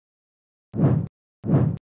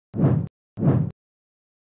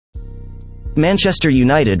Manchester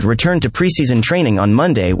United returned to pre-season training on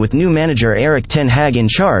Monday with new manager Erik Ten Hag in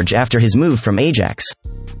charge after his move from Ajax.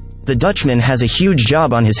 The Dutchman has a huge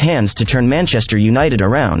job on his hands to turn Manchester United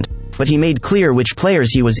around, but he made clear which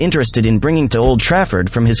players he was interested in bringing to Old Trafford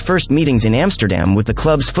from his first meetings in Amsterdam with the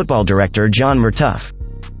club's football director John Murtough.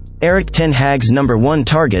 Erik Ten Hag's number one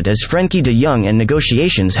target is Frenkie de Jong, and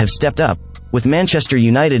negotiations have stepped up, with Manchester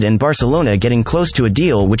United and Barcelona getting close to a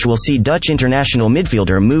deal which will see Dutch international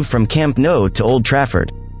midfielder move from Camp Nou to Old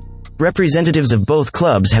Trafford. Representatives of both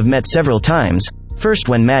clubs have met several times, first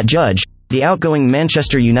when Matt Judge, the outgoing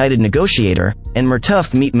Manchester United negotiator, and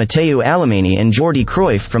Murtough meet Mateu Alemany and Jordi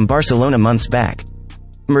Cruyff from Barcelona months back.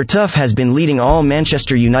 Murtough has been leading all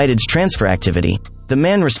Manchester United's transfer activity, the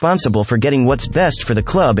man responsible for getting what's best for the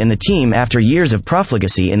club and the team after years of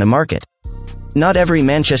profligacy in the market. Not every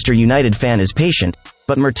Manchester United fan is patient,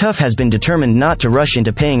 but Murtough has been determined not to rush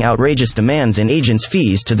into paying outrageous demands and agents'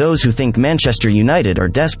 fees to those who think Manchester United are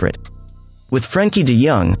desperate. With Frenkie de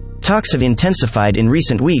Jong, talks have intensified in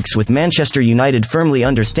recent weeks, with Manchester United firmly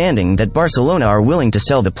understanding that Barcelona are willing to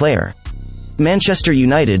sell the player. Manchester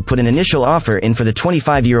United put an initial offer in for the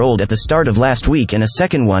 25-year-old at the start of last week and a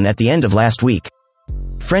second one at the end of last week.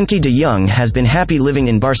 Frenkie de Jong has been happy living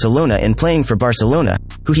in Barcelona and playing for Barcelona,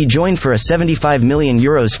 who he joined for a €75 million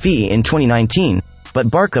fee in 2019, but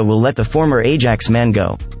Barca will let the former Ajax man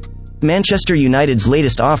go. Manchester United's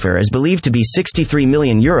latest offer is believed to be €63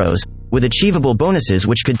 million, with achievable bonuses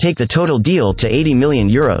which could take the total deal to €80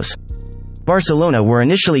 million. Barcelona were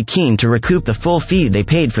initially keen to recoup the full fee they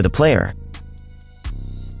paid for the player.